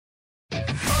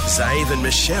Zave and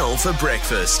Michelle for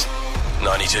breakfast.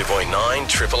 92.9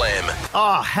 Triple M.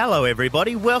 Oh, hello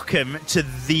everybody. Welcome to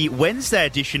the Wednesday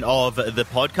edition of the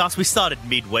podcast. We started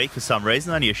midweek for some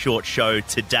reason, only a short show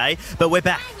today, but we're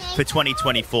back for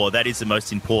 2024. That is the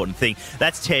most important thing.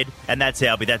 That's Ted and that's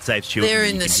Albie. That's Zave's children. They're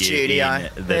in the studio.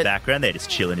 In the background. They're just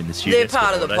chilling in the studio. They're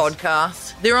part of the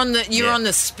podcast. They're on the. You're on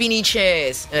the spinny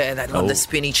chairs. Yeah, they love the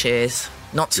spinny chairs.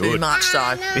 Not too much,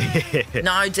 though.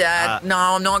 No, Dad. No,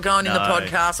 I'm not going in the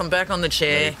podcast. I'm back on the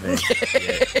chair. Yeah.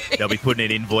 They'll be putting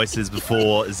in invoices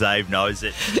before Zave knows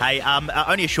it. Hey,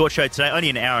 only a short show today, only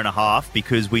an hour and a half,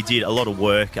 because we did a lot of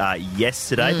work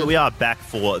yesterday, but we are back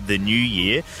for the new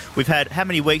year. We've had, how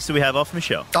many weeks do we have off,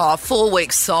 Michelle? Oh, 4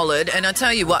 weeks solid. And I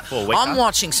tell you what, I'm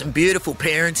watching some beautiful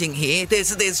parenting here.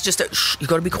 There's just a, you've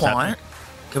got to be quiet.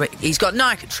 He's got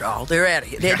no control. They're out of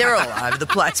here. They're all over the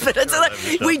place. But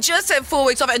we just have 4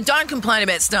 weeks off. And don't complain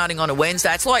about starting on a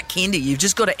Wednesday. It's like kinder. You've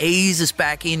just got to ease us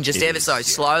back in ever so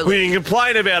slowly. Well, you can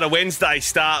complain about a Wednesday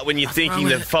start when you're thinking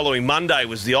the following Monday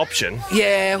was the option.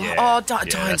 Yeah. Oh,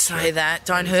 don't say that.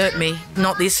 Don't hurt me.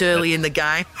 Not this early in the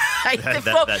game.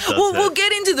 We'll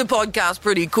get into the podcast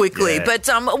pretty quickly. Yeah. But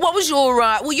what was your...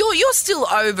 you're still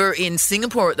over in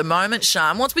Singapore at the moment,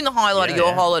 Sean. What's been the highlight of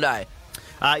your holiday?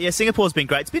 Singapore's been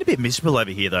great. It's been a bit miserable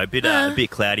over here, though. A bit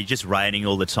cloudy, just raining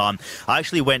all the time. I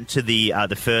actually went to the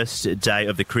first day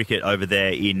of the cricket over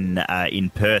there in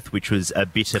Perth, which was a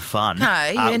bit of fun.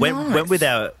 Nice. Went with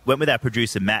our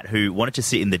producer Matt, who wanted to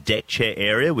sit in the deck chair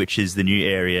area, which is the new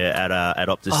area at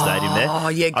Optus Stadium there. Oh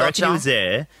yeah, gotcha. I reckon he was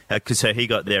there because he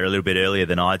got there a little bit earlier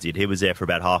than I did. He was there for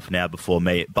about half an hour before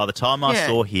me. By the time I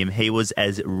saw him, he was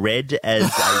as red as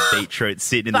a beetroot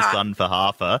sitting in the sun for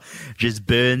half a. Just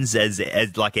burns as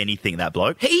like anything, that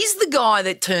bloke. He's the guy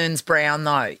that turns brown,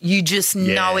 though. You just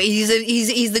know it.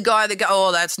 He's the guy that go,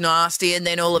 oh, that's nasty, and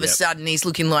then all of a sudden he's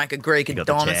looking like a Greek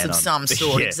Adonis of some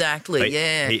sort. Exactly.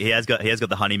 He has got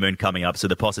the honeymoon coming up, so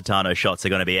the Positano shots are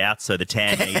going to be out, so the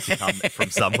tan needs to come from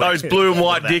somewhere. Those blue and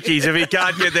white dickies, if he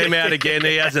can't get them out again,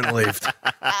 he hasn't lived.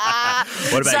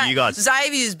 What about you guys?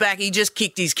 Xavier's back. He just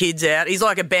kicked his kids out. He's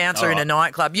like a bouncer in a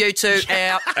nightclub. You two,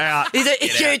 out. You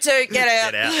two,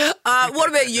 get out. What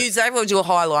about you, Xavier? What was your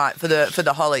highlight for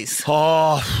the Hollies?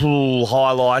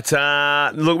 Highlight.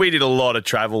 Look, we did a lot of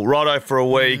travel. Roto for a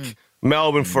week,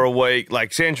 Melbourne for a week,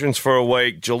 Lakes Entrance for a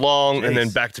week, Geelong, and then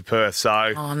back to Perth.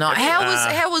 So, no.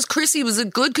 How was Chrissy? Was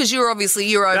it good? Because you're over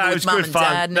with mum and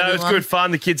dad. And it was good fun.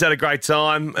 The kids had a great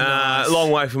time. Nice. A long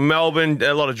way from Melbourne,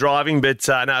 a lot of driving, but it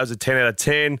was a 10 out of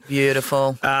 10.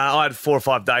 Beautiful. I had 4 or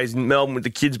 5 days in Melbourne with the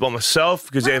kids by myself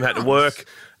because Em had to work.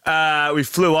 We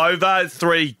flew over,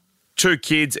 2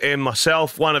 kids and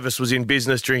myself. One of us was in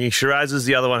business drinking Shirazes.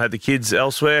 The other one had the kids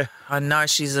elsewhere. I know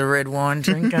she's a red wine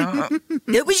drinker.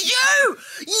 It was you!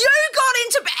 You got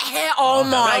into... Oh,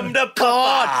 my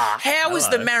God. How was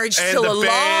the marriage still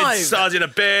alive? I was in a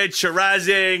bed,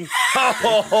 Shirazing.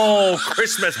 Oh,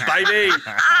 Christmas, baby.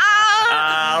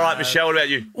 All right, Michelle, what about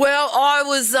you? Well, I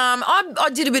was... I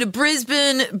did a bit of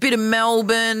Brisbane, a bit of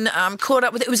Melbourne, caught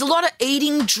up with... It was a lot of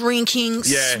eating, drinking,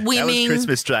 swimming. How was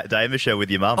Christmas Day, Michelle,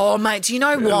 with your mum? Oh, mate, do you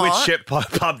know what? Which Shep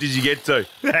pub did you get to?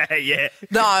 Yeah.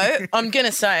 No, I'm going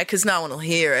to say it because no one will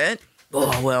hear it.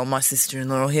 Oh, well, my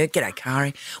sister-in-law will hear it. G'day,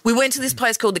 Carrie. We went to this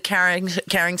place called the Carrington.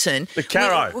 The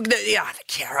Carro? The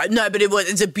Carro. No, but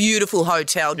it's a beautiful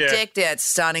hotel, decked out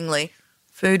stunningly.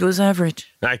 Food was average.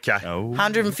 Okay.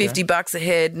 $150 a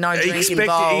head, no drink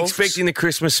involved. Expecting the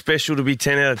Christmas special to be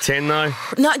 10 out of 10, though?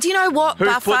 No, do you know what? Who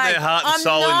buffet. put their heart and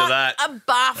soul into that? A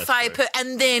buffet.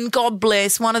 And then, God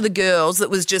bless, one of the girls that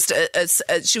was just,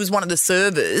 she was one of the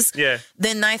servers. Yeah.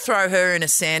 Then they throw her in a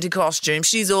Santa costume.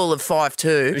 She's all of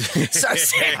 5'2". So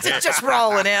Santa's just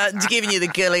rolling out and giving you the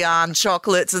Gillian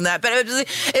chocolates and that. But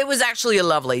it was actually a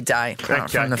lovely day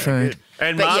from the food. Good.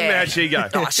 And Mum, how'd she go?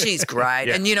 Oh, she's great.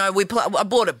 Yeah. And, I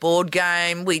bought a board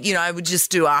game. We'd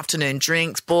just do afternoon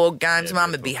drinks, board games.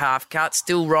 Mum would be half cut,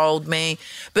 still rolled me.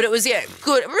 But it was,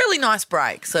 good. Really nice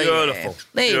break. So, beautiful.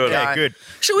 There you go. Yeah, good.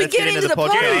 Should we get into the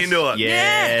podcast? Get into it.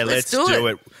 Yeah, let's do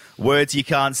it. Words you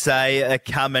can't say are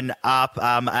coming up.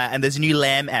 And there's a new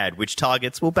lamb ad, which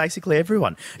targets, basically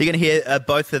everyone. You're going to hear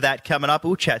both of that coming up.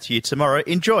 We'll chat to you tomorrow.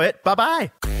 Enjoy it. Bye-bye.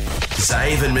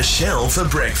 Zave and Michelle for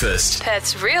breakfast.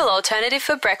 Perth's real alternative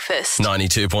for breakfast.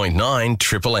 92.9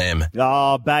 Triple M.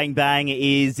 Oh, bang, bang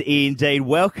is indeed.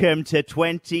 Welcome to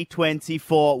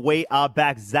 2024. We are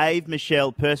back. Zave,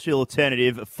 Michelle, Perth's real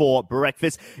alternative for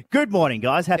breakfast. Good morning,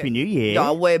 guys. Happy New Year.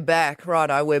 Oh, we're back.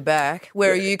 Righto, we're back.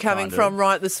 Where are you coming from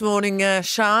right this morning,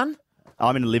 Sean?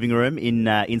 I'm in the living room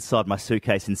inside my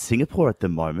suitcase in Singapore at the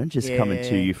moment, just coming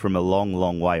to you from a long,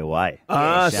 long way away.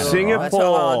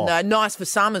 Singapore. No, nice for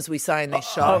some, as we say in this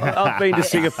show. I've been to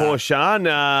Singapore, Sean.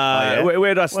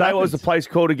 Where did I stay? What was the place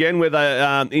called again where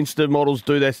the Insta models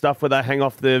do their stuff, where they hang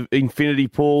off the infinity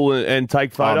pool and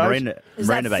take photos? Is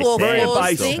that Marina Bay four Sands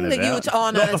floors thing that you were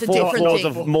no, Not it's the a four different floors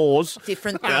thing. of Moors.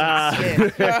 Different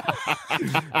things,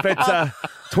 But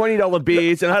 $20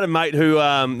 beers, and I had a mate who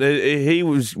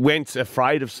went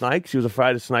afraid of snakes. He was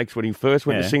afraid of snakes when he first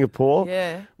went to Singapore.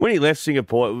 Yeah. When he left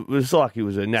Singapore, it was like he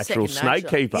was a natural snake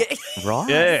keeper. Yeah. Right.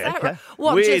 Yeah. Right?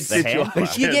 What, Weird just,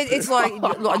 situation. you get, it's like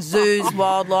zoos,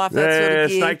 wildlife, that sort of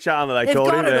gear. Snake charmer, they They've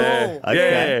called got him. it all.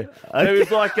 Okay. Yeah. It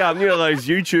was like, those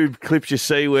YouTube clips you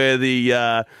see where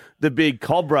the big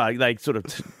cobra, they sort of...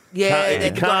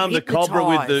 They calm the cobra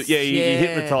with the... Yeah, you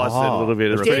hypnotise it a little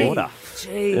bit. It's pretty...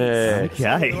 Jeez. Yeah.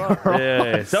 Okay.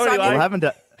 Yeah. So anyway...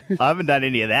 Well, I haven't done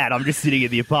any of that. I'm just sitting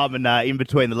in the apartment in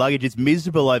between the luggage. It's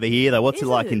miserable over here, though. What's it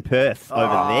like in Perth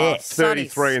over there?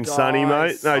 33 and sunny,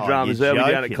 mate. No dramas there.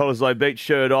 We're down at Cottesloe Beach,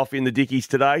 shirt off in the Dickies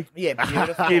today. Yeah,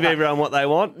 beautiful. Give everyone what they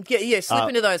want. Slip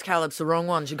into those Caleb's the wrong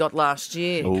ones you got last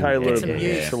year. Caleb Get some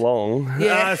news. Geelong.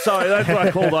 Yeah. Sorry, that's what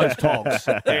I call those togs.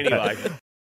 Anyway.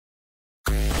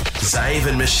 Zave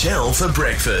and Michelle for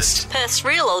breakfast. Perth's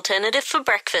real alternative for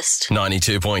breakfast.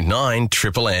 92.9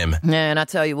 Triple M. Yeah, and I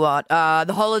tell you what,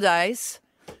 the holidays,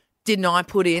 didn't I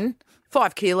put in?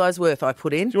 5 kilos worth I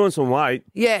put in. Do you want some weight?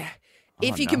 Yeah.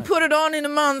 If you can put it on in a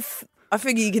month, I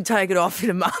figure you can take it off in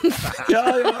a month.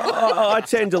 I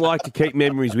tend to like to keep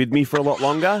memories with me for a lot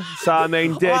longer. So, I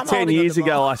mean, 10 years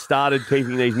ago, I started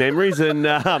keeping these memories, and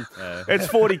it's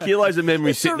 40 kilos of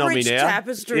memories sitting on me now. It's a rich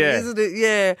tapestry, isn't it?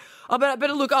 Yeah. But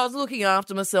look, I was looking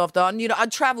after myself, though. And, I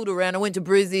travelled around. I went to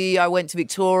Brizzy. I went to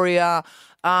Victoria.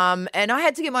 And I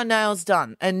had to get my nails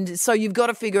done. And so you've got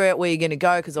to figure out where you're going to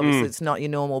go because obviously it's not your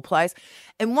normal place.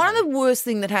 And one of the worst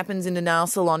thing that happens in a nail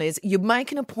salon is you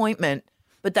make an appointment,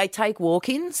 but they take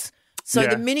walk-ins. So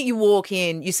the minute you walk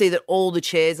in, you see that all the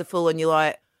chairs are full and you're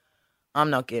like, I'm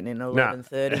not getting in at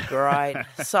 11:30.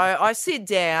 Great. So I sit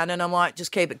down and I'm like,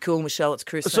 just keep it cool, Michelle. It's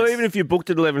Christmas. So even if you booked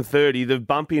at 11:30, the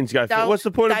bump-ins go, what's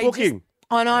the point of booking?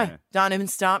 I know. Don't even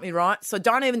start me, right? So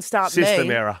don't even start me. System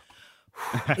error.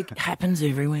 It happens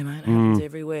everywhere, mate. It happens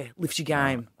everywhere. Lift your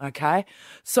game, okay?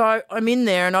 So I'm in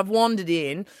there and I've wandered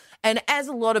in. And as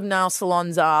a lot of nail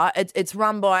salons are, it's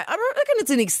run by, I reckon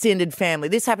it's an extended family.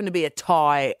 This happened to be a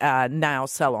Thai nail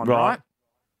salon, right?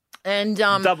 And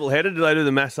double-headed, do they do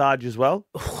the massage as well?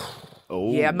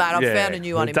 Yeah, mate, I've found a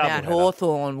new one in Mount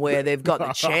Hawthorn where they've got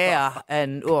the chair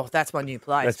and, that's my new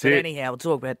place. That's but it. anyhow, we'll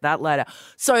talk about that later.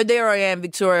 So there I am,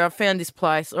 Victoria. I found this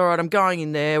place. All right, I'm going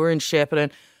in there. We're in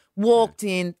Shepparton. Walked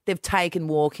in. They've taken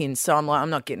walk-ins. So I'm like,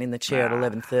 I'm not getting in the chair at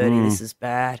 11:30. This is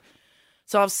bad.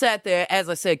 So I've sat there, as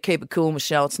I said, keep it cool,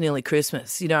 Michelle. It's nearly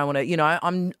Christmas. You don't want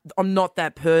to, I'm not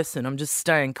that person. I'm just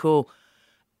staying cool.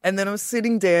 And then I'm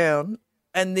sitting down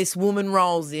and this woman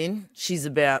rolls in. She's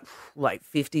about late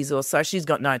 50s or so. She's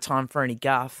got no time for any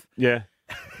guff. Yeah.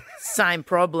 Same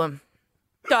problem.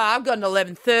 I've got an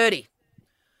 11:30.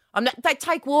 They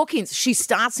take walk-ins. She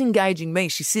starts engaging me.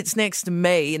 She sits next to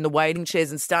me in the waiting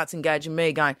chairs and starts engaging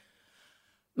me going,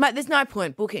 mate, there's no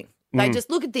point booking. They just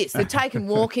look at this. They're taking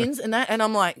walk-ins and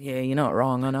I'm like, yeah, you're not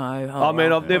wrong. I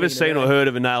know. I've never seen or heard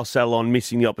of a nail salon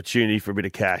missing the opportunity for a bit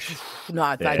of cash.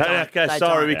 No, they don't. Okay, they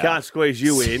sorry, don't. we can't squeeze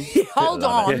you in. Hold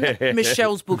on.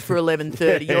 Michelle's booked for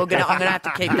 11:30. I'm going to have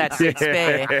to keep that seat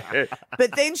spare.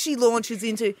 But then she launches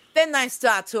into, then they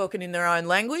start talking in their own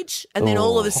language, and then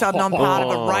all of a sudden I'm part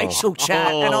of a racial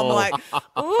chat, and I'm like,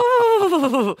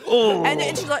 oh. And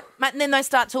then she's like, mate, and then they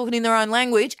start talking in their own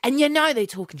language, and they're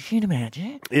talking shit about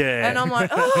you. Yeah. And I'm like,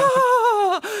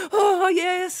 oh,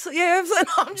 yes. And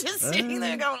I'm just sitting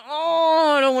there going,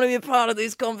 I don't want to be a part of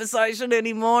this conversation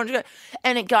anymore.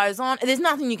 And it goes on. There's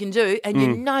nothing you can do,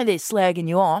 and they're slagging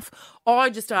you off.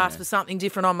 I just asked for something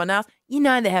different on my nails.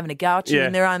 They're having a go at you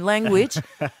in their own language.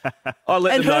 I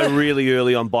let them know really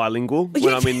early on bilingual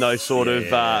when I'm in those sort of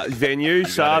venues.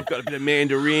 So I've got a bit of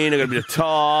Mandarin, I've got a bit of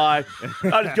Thai.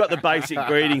 I just got the basic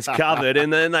greetings covered.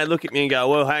 And then they look at me and go,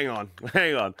 well, hang on.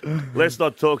 Let's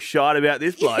not talk shite about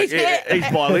this bloke. Yeah.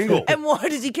 He's bilingual. And why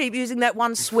does he keep using that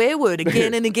one swear word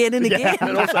again and again and again?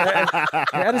 And also,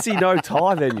 how does he know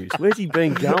Thai venues? Where's he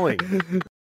been going?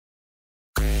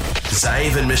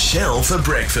 Zave and Michelle for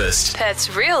breakfast.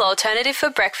 Perth's real alternative for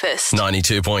breakfast.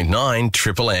 92.9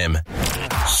 Triple M.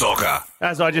 Soccer.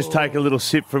 As I just take a little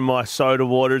sip from my soda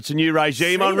water, it's a new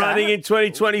regime I'm running in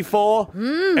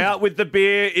 2024. Out with the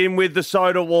beer, in with the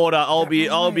soda water. I'll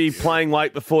be playing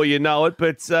weight before you know it.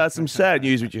 But some sad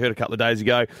news, which you heard a couple of days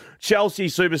ago. Chelsea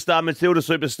superstar, Matilda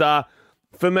superstar,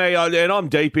 For me, and I'm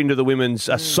deep into the women's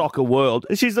soccer world,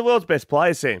 she's the world's best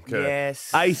player, Sam Kerr.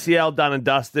 Yes. ACL done and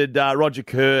dusted. Roger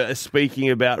Kerr speaking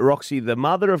about Roxy, the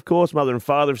mother, of course, mother and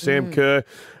father of Sam Kerr.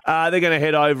 They're going to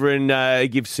head over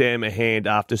and give Sam a hand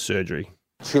after surgery.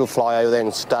 She'll fly over there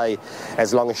and stay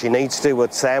as long as she needs to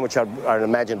with Sam, which I'd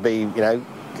imagine be,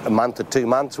 a month or 2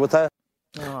 months with her.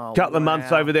 Couple of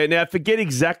months over there. Now, forget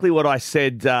exactly what I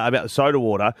said about the soda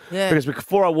water, because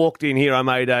before I walked in here, I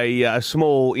made a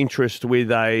small interest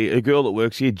with a girl that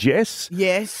works here, Jess.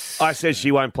 Yes. I said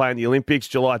she won't play in the Olympics.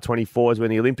 July 24 is when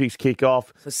the Olympics kick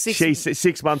off. So She's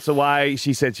 6 months away.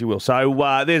 She said she will.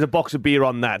 So there's a box of beer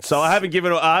on that. So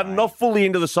I'm not fully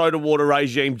into the soda water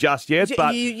regime just yet,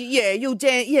 but you'll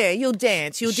dance. Yeah, you'll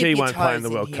dance. You'll dip she your won't play toes in the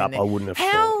World Cup. there. I wouldn't have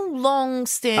thought. How long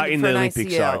standard In for the an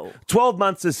Olympics, ACL? sorry. 12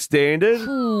 months is standard.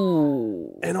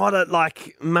 Ooh. And I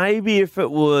don't maybe if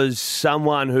it was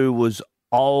someone who was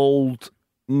old,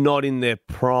 not in their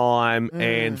prime,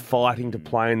 and fighting to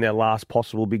play in their last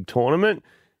possible big tournament,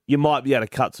 you might be able to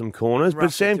cut some corners.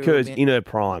 But Sam Kerr's in her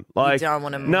prime. don't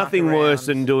wanna nothing muck worse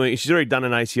around. than doing. She's already done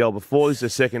an ACL before. This is her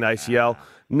second ACL.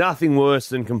 Nothing worse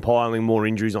than compiling more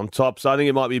injuries on top. So I think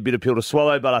it might be a bitter pill to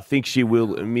swallow, but I think she will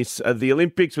miss the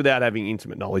Olympics without having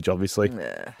intimate knowledge, obviously.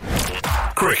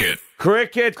 Cricket.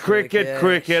 Cricket.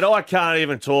 I can't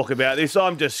even talk about this.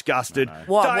 I'm disgusted.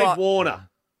 What? Warner.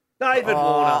 David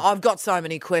Warner. I've got so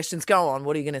many questions. Go on.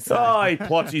 What are you going to say? Oh, he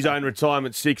plots his own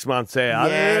retirement 6 months out.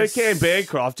 Yes. Cam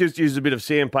Bancroft just uses a bit of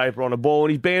sandpaper on a ball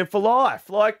and he's banned for life.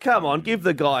 Come on, give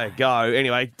the guy a go.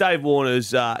 Anyway, Dave Warner's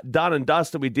done and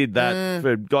dusted. We did that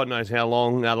for God knows how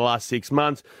long, the last 6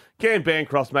 months. Cam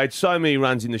Bancroft's made so many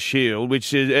runs in the Shield,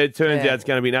 which it turns out it's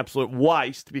going to be an absolute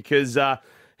waste because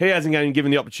he hasn't been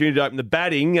given the opportunity to open the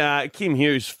batting. Kim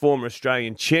Hughes, former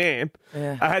Australian champ,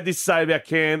 I had this to say about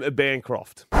Cam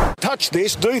Bancroft. Touch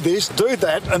this, do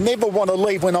that, and never want to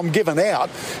leave when I'm given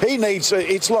out. He needs,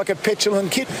 it's like a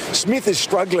petulant kid. Smith is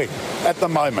struggling at the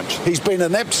moment. He's been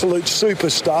an absolute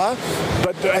superstar,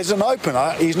 but as an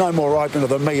opener, he's no more opener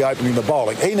than me opening the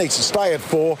bowling. He needs to stay at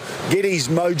 4, get his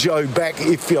mojo back,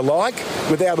 if you like,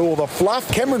 without all the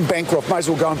fluff. Cameron Bancroft may as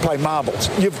well go and play marbles.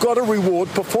 You've got to reward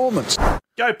performance.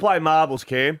 Go play marbles,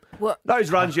 Cam. What?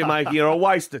 Those runs you're making are a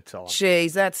waste of time.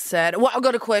 Jeez, that's sad. Well, I've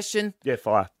got a question. Yeah,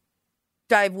 fire.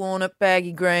 Dave Warner,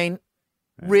 baggy green,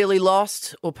 really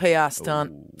lost or PR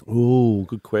stunt? Ooh,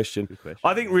 good question.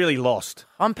 I think really lost.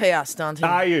 I'm PR stunting.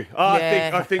 Are you?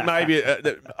 I think maybe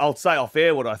I'll say off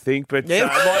air what I think, but it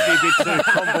might be a bit too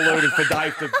convoluted for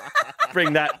Dave to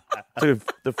bring that to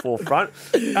the forefront.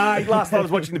 Last night I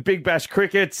was watching the Big Bash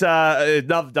cricket.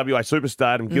 Another WA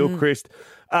superstar, Adam Gilchrist,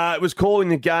 was calling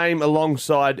the game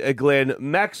alongside Glenn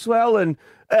Maxwell, and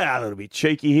a little bit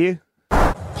cheeky here.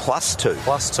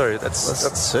 +2.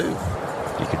 That's 2.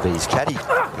 You could be his caddy,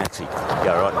 Maxie.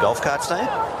 Go right in golf carts, don't you?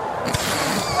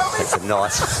 That's a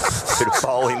nice bit of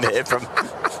bowling there from...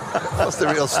 What's the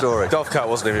real story? Golf cart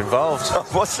wasn't even involved.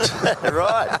 What's it?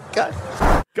 Right. Okay.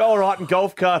 Go all right in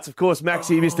golf carts. Of course,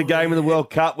 Maxie missed a game in the World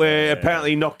Cup where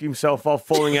apparently he knocked himself off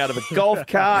falling out of a golf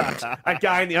cart.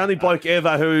 Again, the only bloke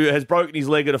ever who has broken his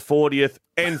leg at a 40th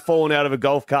and fallen out of a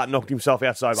golf cart and knocked himself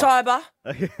out sober. Sober.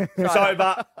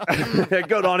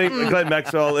 Good on him. Glenn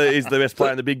Maxwell is the best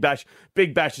player in the Big Bash.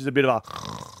 Big Bash is a bit of a...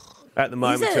 At the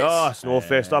moment,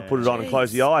 Snorefest. I put it on and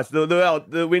close the eyes.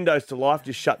 The windows to life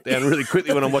just shut down really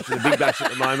quickly when I'm watching the Big Bash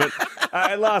at the moment.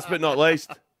 And last but not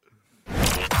least...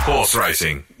 Horse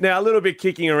racing. Now, a little bit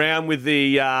kicking around with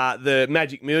the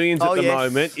Magic Millions at the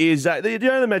moment is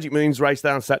the Magic Millions race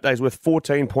there on Saturday is worth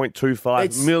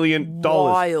 $14.25 million.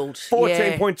 Wild.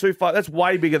 14.25. That's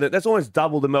way bigger that's almost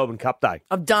double the Melbourne Cup day.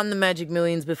 I've done the Magic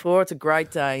Millions before. It's a great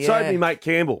day. So did my mate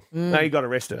Campbell. No, he got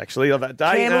arrested actually on that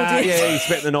day. Campbell did. Yeah, he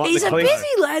spent the night He's in the a clinic.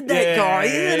 busy lad, that guy,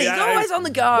 isn't he? He's always on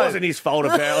the go. It wasn't his fault,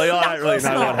 apparently. I don't really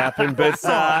know what happened. But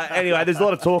anyway, there's a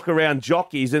lot of talk around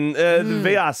jockeys, and the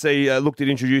VRC looked at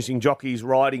introducing jockeys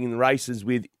riding in races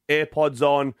with AirPods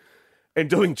on and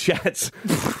doing chats,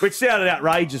 which sounded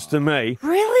outrageous to me.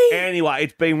 Really? Anyway,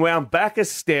 it's been wound back a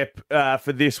step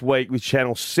for this week with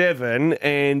Channel 7,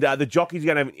 and the jockeys are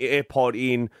going to have an AirPod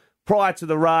in prior to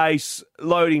the race,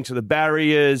 loading to the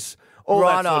barriers, all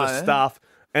that sort of stuff,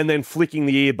 and then flicking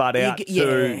the earbud out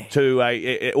to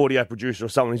a audio producer or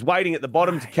someone who's waiting at the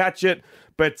bottom to catch it.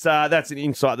 But that's an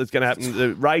insight that's going to happen in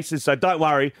the races, so don't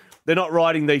worry. They're not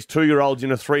riding these 2-year-olds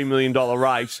in a $3 million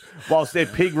race whilst they're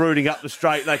pig rooting up the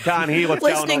straight. They can't hear what's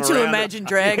going on Listening to Imagine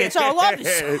Dragons. I love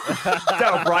this.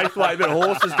 Daryl Braithwaite, a bit of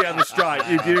horses down the straight.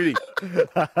 You beauty.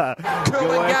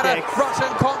 Coolangatta,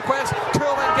 Russian Conquest.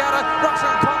 Coolangatta,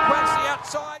 Russian Conquest, the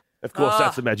outside. Of course,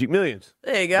 that's the Magic Millions.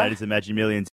 There you go. That is the Magic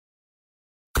Millions.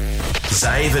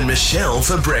 Zave and Michelle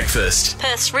for breakfast.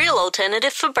 Perth's real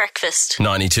alternative for breakfast.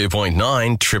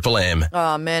 92.9 Triple M.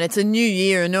 Oh, man, it's a new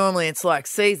year, and normally it's like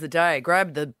seize the day,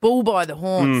 grab the bull by the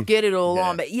horns, get it all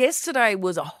on. But yesterday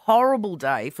was a horrible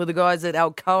day for the guys at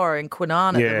Alcoa in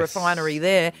Kwinana, the refinery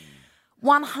there.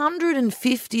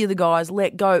 150 of the guys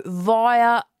let go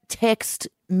via text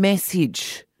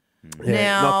message.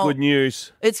 Yeah, not good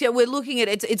news. We're looking at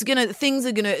it's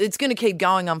gonna keep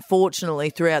going,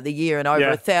 unfortunately, throughout the year, and over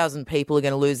 1,000 people are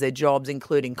going to lose their jobs,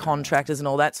 including contractors and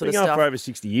all that sort of stuff. For over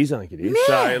 60 years, I think it is.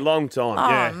 So a long time.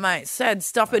 Oh, mate, sad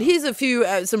stuff. But here's a few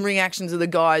some reactions of the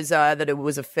guys that it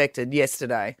was affected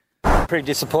yesterday. Pretty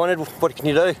disappointed. What can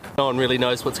you do? No one really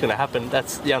knows what's going to happen.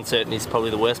 That's the uncertainty is probably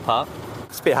the worst part.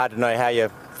 It's a bit hard to know how you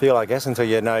feel, I guess, until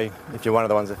you know if you're one of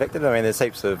the ones affected. I mean, there's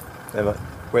heaps of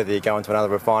whether you go into another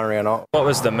refinery or not. What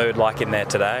was the mood like in there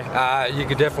today? You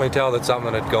could definitely tell that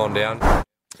something had gone down.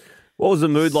 What was the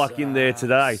mood like in there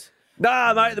today?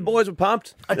 Nah, mate, the boys were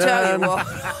pumped. I tell you what,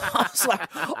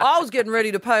 I was getting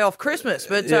ready to pay off Christmas,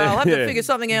 but I'll have to figure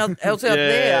something else out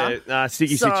there.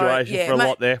 Sticky situation for a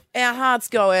lot there. Our hearts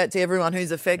go out to everyone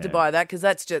who's affected by that, because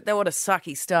that what a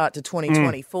sucky start to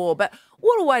 2024. But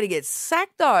what a way to get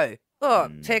sacked, though. Oh,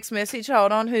 text message,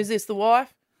 hold on, who's this, the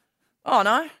wife? Oh,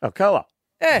 no. Alcoa.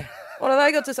 Yeah. What have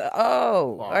they got to say?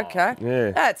 Oh, okay. Yeah.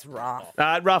 That's rough.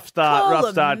 Rough start. Call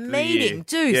rough start. a to meeting.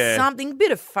 the year. Do something.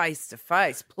 Bit of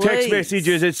face-to-face, please. Text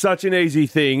messages, it's such an easy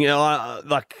thing.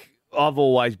 I've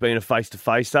always been a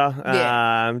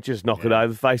face-to-facer. Just knock it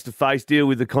over face-to-face, deal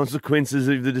with the consequences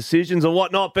of the decisions or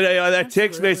whatnot. But that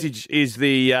text message is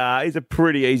a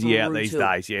pretty easy out these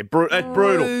days. Yeah, it's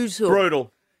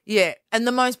brutal. Yeah, and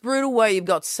the most brutal way you've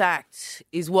got sacked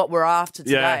is what we're after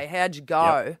today. Yeah. How'd you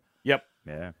go? Yep.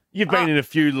 Yeah. You've been in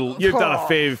you've done a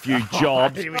fair few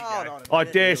jobs. I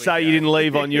dare say you didn't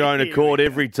leave on your own accord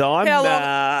every time.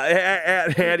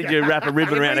 How did you wrap a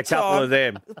ribbon around a couple of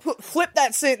them? Flip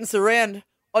that sentence around.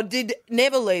 I did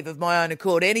never leave of my own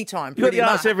accord any time. You got the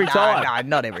arse every time. No,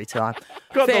 not every time.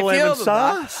 Got the lemon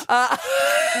sauce.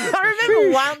 I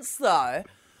remember once, though,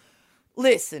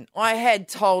 listen, I had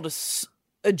told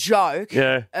a joke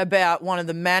about one of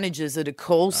the managers at a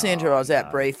call centre I was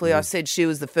at briefly. I said she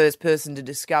was the first person to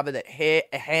discover that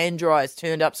a hand dryer is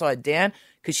turned upside down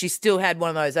because she still had one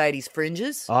of those 80s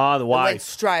fringes. Oh, the way. Went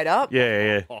straight up.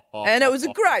 Yeah. And it was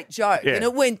a great joke, and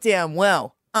it went down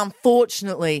well.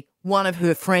 Unfortunately, one of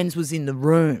her friends was in the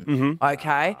room,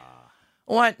 okay? I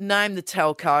won't name the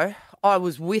telco. I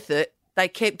was with it. They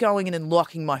kept going in and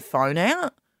locking my phone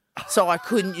out, so I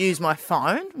couldn't use my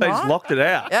phone. They just locked it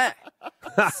out. Yeah.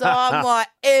 So I'm like,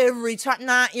 every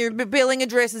time, your billing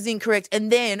address is incorrect.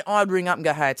 And then I'd ring up and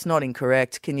go, hey, it's not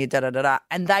incorrect. Can you da-da-da-da?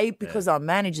 And because I'm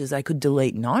managers, they could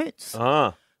delete notes.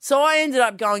 So I ended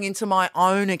up going into my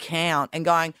own account and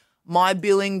going, my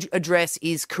billing address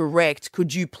is correct.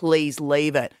 Could you please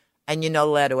leave it? And you're not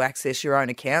allowed to access your own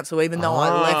account. So even though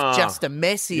I left just a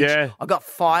message, I got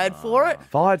fired for it.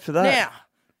 Fired for that? Now,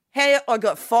 how I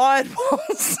got fired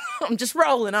was I'm just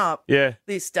rolling up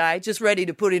this day, just ready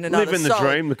to put in another Living the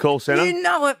dream, the call centre. You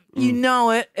know it. You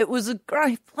know it. It was a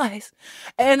great place.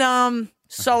 And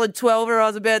solid 12er I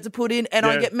was about to put in, and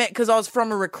I get met because I was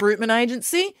from a recruitment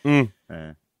agency. And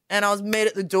I was met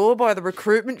at the door by the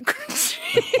recruitment.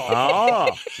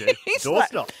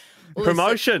 Doorstop.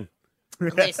 Promotion.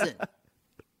 Listen,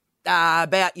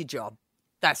 about your job.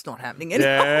 That's not happening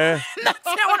anymore. Yeah. At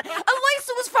least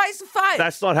it was face to face.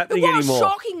 That's not happening anymore. It was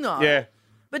shocking though. Yeah.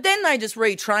 But then they just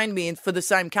retrained me for the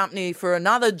same company for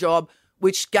another job,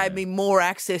 which gave me more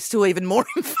access to even more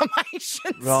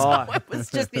information. Right. So it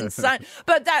was just insane.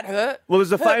 But that hurt. Well,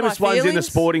 there's the Hurt famous my ones in the feelings.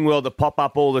 sporting world that pop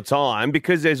up all the time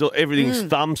because there's everything's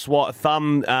thumb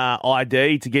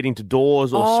ID to get into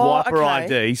doors or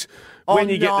swiper IDs. When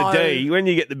you get the D, when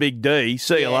you get the big D,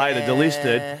 see you later,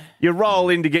 delisted, you roll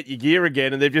in to get your gear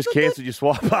again and they've just cancelled your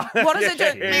swiper. What does it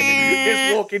do?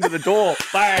 Just walk into the door,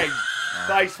 bang,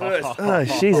 face first. Oh,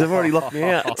 jeez, they've already locked me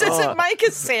out. Does it make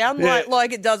a sound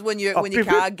like it does when your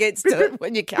car gets let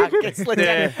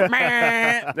down?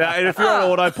 Now, and if you're on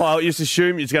autopilot, you just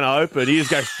assume it's going to open. You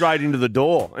just go straight into the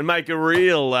door and make a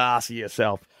real ass of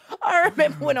yourself. I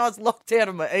remember when I was locked out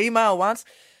of my email once.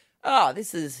 Oh,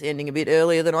 this is ending a bit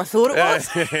earlier than I thought it was.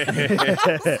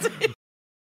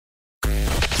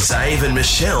 Zave and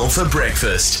Michelle for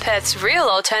breakfast. Perth's real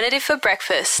alternative for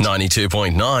breakfast.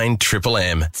 92.9 Triple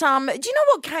M. Do you know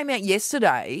what came out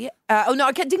yesterday?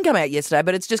 It didn't come out yesterday,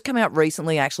 but it's just come out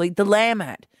recently, actually. The Lamb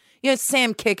ad. You know,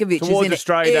 Sam Kekovich Towards is in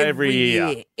Australia it every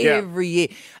year. Every year.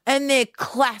 And they're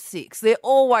classics. They're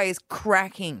always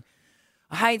cracking.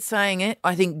 I hate saying it.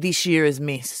 I think this year is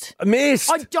missed. Missed?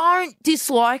 I don't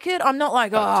dislike it. I'm not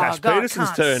like, Tash God, Peterson's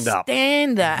I can't turned up.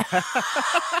 stand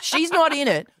that. She's not in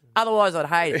it. Otherwise, I'd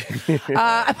hate it.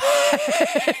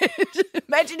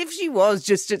 Imagine if she was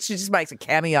she just makes a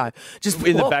cameo, just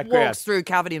in the background, walks through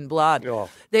covered in blood. Oh.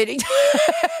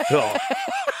 Oh.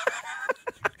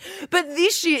 But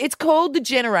this year, it's called the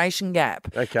Generation Gap.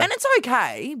 Okay. And it's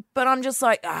okay, but I'm just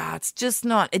like, it's just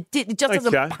not. It just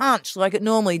doesn't punch like it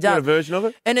normally does. Got a version of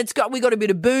it? And we got a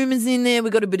bit of boomers in there. We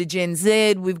got a bit of Gen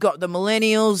Z. We've got the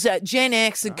millennials. Gen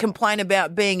X complain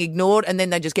about being ignored, and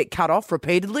then they just get cut off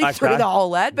repeatedly through the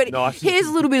whole ad. But here's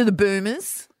a little bit of the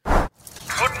boomers.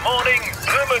 Good morning,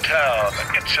 Boomertown.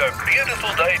 It's a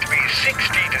beautiful day to be 60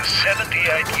 to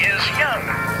 78 years young.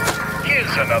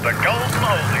 Here's another golden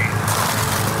oldie.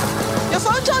 Your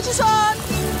phone charge is on.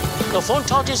 Your phone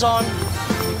charge is on.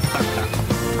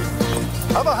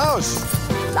 Have a house.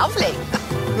 Lovely.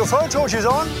 Your phone torch is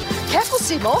on. Careful,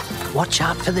 Seymour. Watch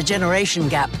out for the Generation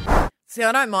Gap. See,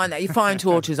 I don't mind that. Your phone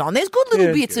torch is on. There's good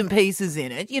little bits and pieces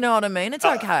in it. You know what I mean? It's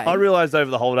okay. I realised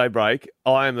over the holiday break,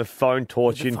 I am a phone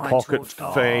torch in pocket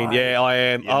fiend. Yeah, I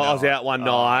am. I was out one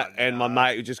night and my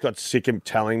mate just got sick of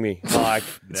telling me, like,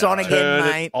 it's on again, turn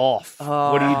mate. it off.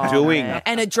 What are you doing?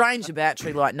 And it drains your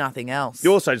battery like nothing else.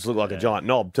 You also just look like a giant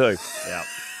knob too. Yeah.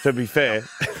 To be fair.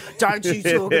 Don't you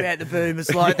talk about the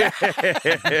boomers like that.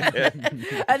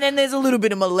 And then there's a little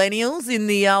bit of millennials in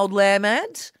the old lamb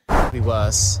ad. Could be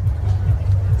worse.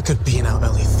 We could be in our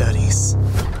early 30s.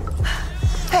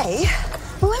 Hey,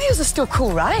 millennials are still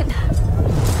cool, right?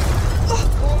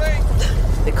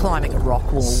 They're climbing a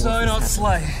rock wall. So not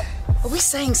slay. Are we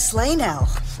saying slay now?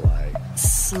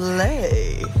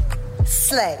 Slay.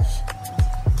 Slay.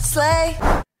 Slay.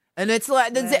 And it's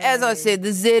like, as I said,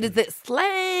 the Z is that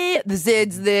slay. The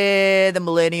Z's there, the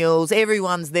millennials,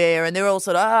 everyone's there, and they're all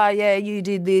sort of, yeah, you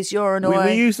did this, you're annoying.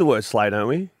 We use the word slay, don't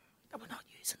we?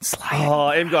 Slay. Oh,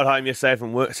 Em got home yesterday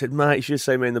from work. Said, mate, you should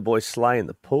see me and the boys slay in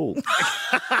the pool.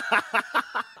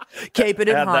 Keep it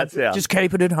at home. How'd that sound? Just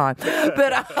keep it at home.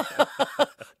 But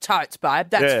totes, babe.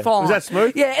 That's fine. Was that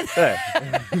smooth? Yeah.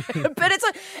 But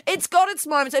it's got its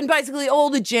moments, and basically all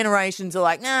the generations are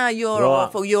like, nah, you're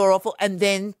awful, you're awful, and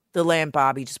then the Lamb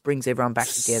Barbie just brings everyone back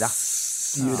together.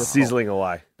 Beautiful. Sizzling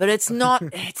away. But it's not.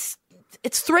 It's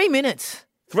 3 minutes.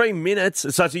 3 minutes?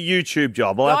 So it's a YouTube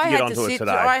job. I'll have to get onto it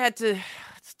today. I had to.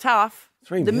 It's tough.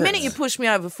 3 the minutes. minute you push me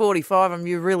over 45,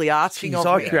 you're really asking of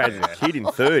me. I created a kid in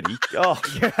 30. Oh,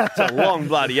 that's a long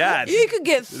bloody ad. You could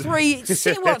get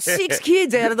 6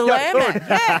 kids out of the Lamb ad.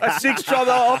 Yeah. A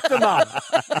 6-trouble Optima.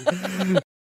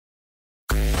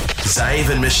 Zave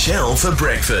and Michelle for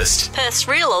breakfast. Perth's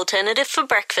real alternative for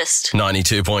breakfast.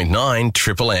 92.9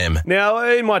 Triple M. Now,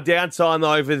 in my downtime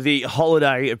over the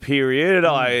holiday period,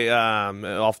 I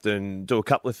often do a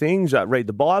couple of things. Read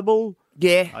the Bible.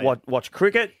 Yeah. Watch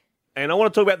cricket. And I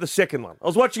want to talk about the second one. I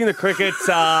was watching the cricket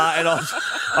and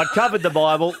I'd covered the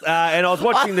Bible and I was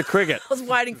watching the cricket. I was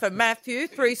waiting for Matthew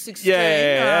 3:16.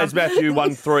 Yeah, as Matthew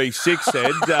 1:36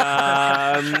 said.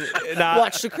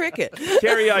 Watch the cricket.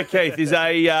 Kerry O'Keefe is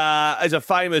a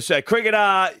famous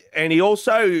cricketer, and he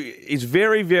also is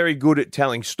very, very good at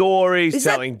telling stories,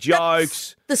 telling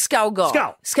jokes. The Skull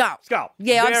guy. Skull.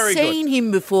 Yeah, Very I've seen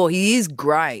him before. He is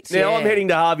great. Now, I'm heading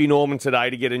to Harvey Norman today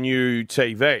to get a new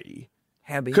TV.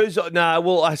 How big? Because,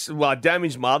 I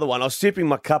damaged my other one. I was sipping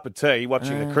my cup of tea,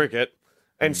 watching the cricket,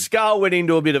 and Skull went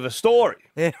into a bit of a story.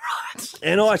 Yeah, right.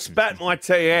 And I spat my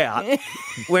tea out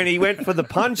when he went for the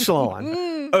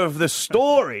punchline of the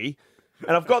story.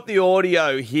 And I've got the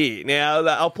audio here. Now,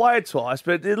 I'll play it twice,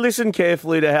 but listen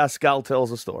carefully to how Skull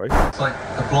tells the story. It's like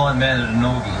a blind man at an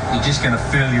orgy. You're just going to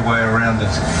feel your way around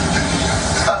it.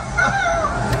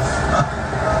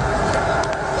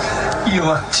 You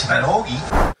are an orgy?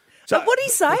 So, what did he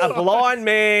say? A blind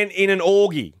man in an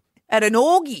orgy. At an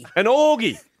orgy? An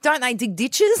orgy. Don't they dig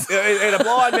ditches? And a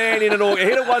blind man in an orgy.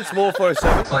 Hit it once more for a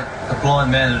second. It's like a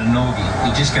blind man at an orgy.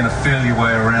 You're just going to feel your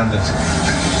way around it.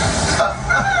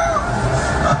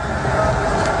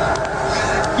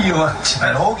 You are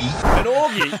an orgy? An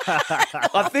orgy?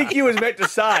 I think he was meant to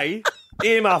say,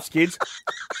 earmuffs, kids,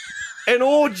 an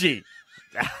orgy.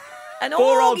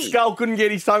 Poor old Skull couldn't get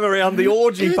his tongue around the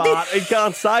orgy part. He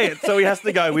can't say it, so he has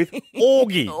to go with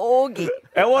orgy. Orgy.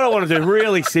 And what I want to do,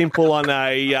 really simple on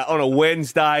a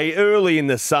Wednesday, early in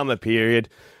the summer period,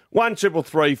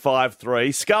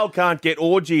 133353. Skull can't get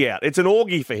orgy out. It's an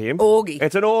orgy for him. Orgy.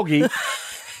 It's an orgy. It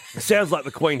sounds like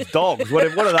the Queen's dogs. What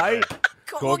are they?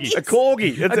 Corgis. A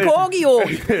corgi. A corgi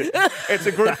orgy. It's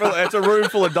a room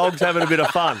full of dogs having a bit of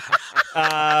fun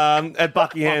at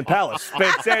Buckingham Palace.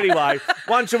 But anyway,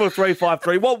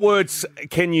 133353. What words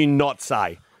can you not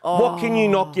say? What can you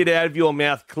not get out of your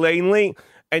mouth cleanly?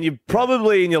 And you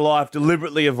probably in your life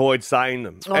deliberately avoid saying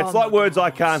them. It's like words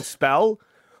I can't spell.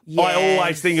 Yes. I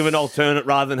always think of an alternate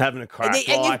rather than having a crack.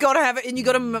 And you've got to have it, and you've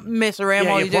got to mess around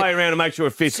while you do. play around and make sure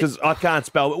it fits, because I can't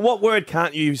spell. But what word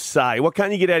can't you say? What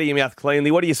can't you get out of your mouth cleanly?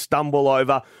 What do you stumble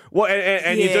over?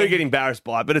 And you do get embarrassed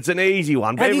by it, but it's an easy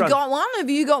one. Have you got one?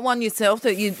 Have you got one yourself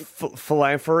that you...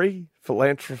 Philanthropist.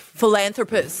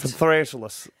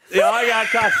 Philanthropist. Yeah, I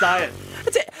can't say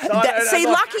it.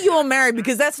 Lucky you're married,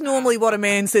 because that's normally what a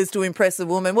man says to impress a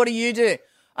woman. What do you do?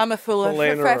 I'm a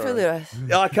philanderer.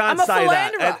 I can't say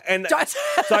that. And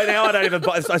so now I don't even...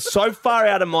 It's so far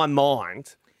out of my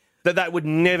mind that would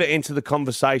never enter the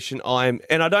conversation and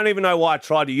I don't even know why I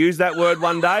tried to use that word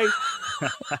one day.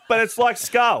 But it's like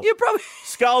skull.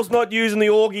 Skull's not using the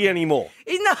orgie anymore.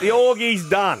 No. The orgie's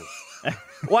done.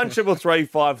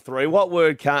 13353. What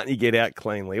word can't you get out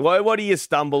cleanly? What do you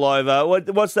stumble over?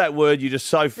 What's that word you're just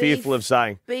so fearful of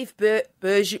saying? Beef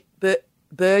bourguignon.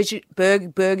 That's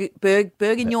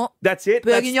it.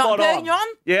 Bourguignon.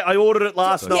 Yeah, I ordered it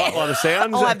last night by the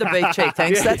sounds. I'll have the beef cheek,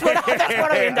 thanks. That's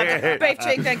what I end up. Beef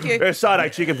cheek, thank you.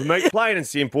 Side chicken for me. Plain and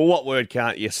simple. What word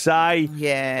can't you say?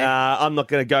 Yeah. I'm not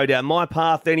going to go down my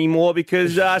path anymore,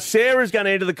 because Sarah's going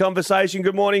to enter the conversation.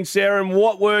 Good morning, Sarah. And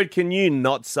what word can you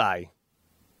not say?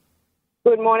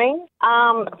 Good morning.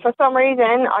 For some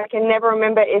reason, I can never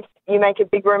remember if you make a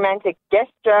big romantic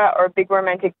gesture or a big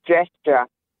romantic gesture.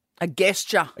 A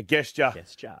gesture. A gesture.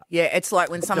 Yeah, it's like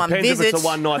when someone Depends visits. if it's a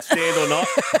one-night stand or not.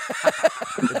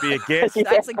 It'd be a guess.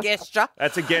 That's a gesture.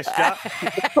 That's a gesture.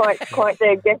 quite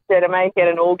the gesture to make it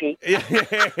an orgie.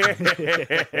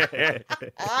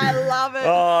 I love it.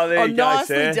 Oh, there you go,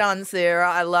 nicely Sarah. done,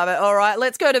 Sarah. I love it. All right,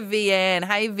 let's go to Vianne.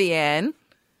 Hey, Vianne.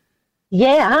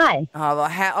 Yeah, hi. Oh,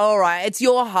 all right. It's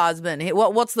your husband.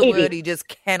 What's the word he just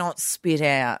cannot spit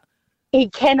out? He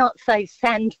cannot say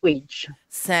sandwich.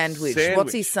 Sandwich.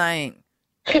 What's he saying?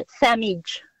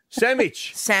 Sandwich.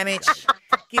 Sandwich.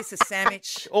 Gives a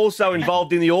sandwich. Also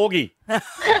involved in the orgie.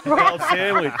 Old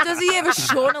sandwich. Does he ever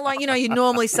shorten it? Like, you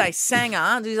normally say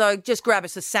sanger. He's like, just grab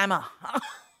us a sammer.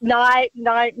 No,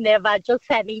 never. Just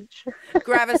sandwich.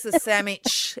 Grab us a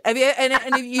sandwich. Have you?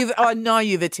 I know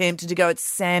you've attempted to go. It's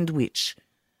sandwich.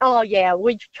 Oh yeah,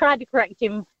 we've tried to correct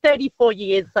him. 34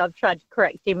 years I've tried to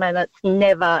correct him, and it's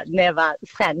never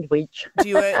sandwich.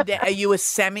 Are you a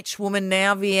sandwich woman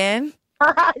now, Vianne?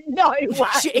 No way.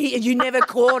 You never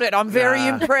caught it. I'm very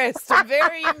impressed.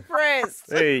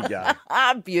 There you go.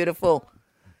 Beautiful.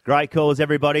 Great calls,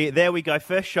 everybody. There we go.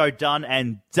 First show done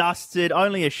and dusted.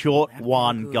 Only a short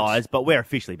one, guys, but we're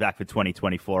officially back for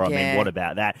 2024. I mean, what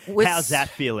about that? How's that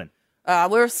feeling?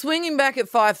 We're swinging back at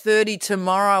 5:30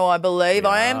 tomorrow, I believe.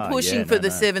 I am pushing for the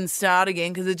 7 start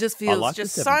again, because it just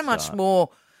feels so much more.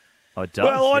 Oh, it does,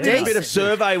 well, I did a bit of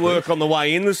survey work on the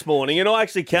way in this morning, and I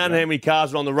actually counted how many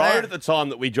cars were on the road at the time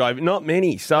that we drove. Not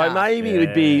many, so maybe it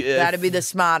would be... That'd be the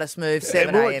smartest move,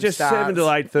 7 a.m. Just starts. 7 to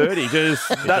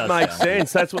 8:30. That makes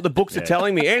sense. That's what the books are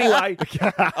telling me. Anyway,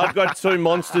 I've got 2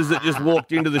 monsters that just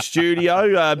walked into the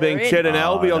studio, being Chet and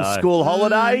Albie on school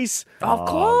holidays. Of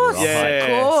course. Yes. Of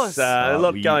course. A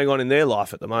lot going on in their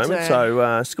life at the moment,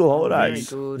 so school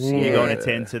holidays. You're going to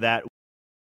tend to that.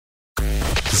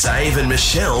 Zave and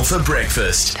Michelle for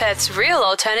breakfast. Perth's real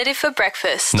alternative for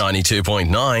breakfast.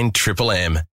 92.9 Triple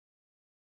M.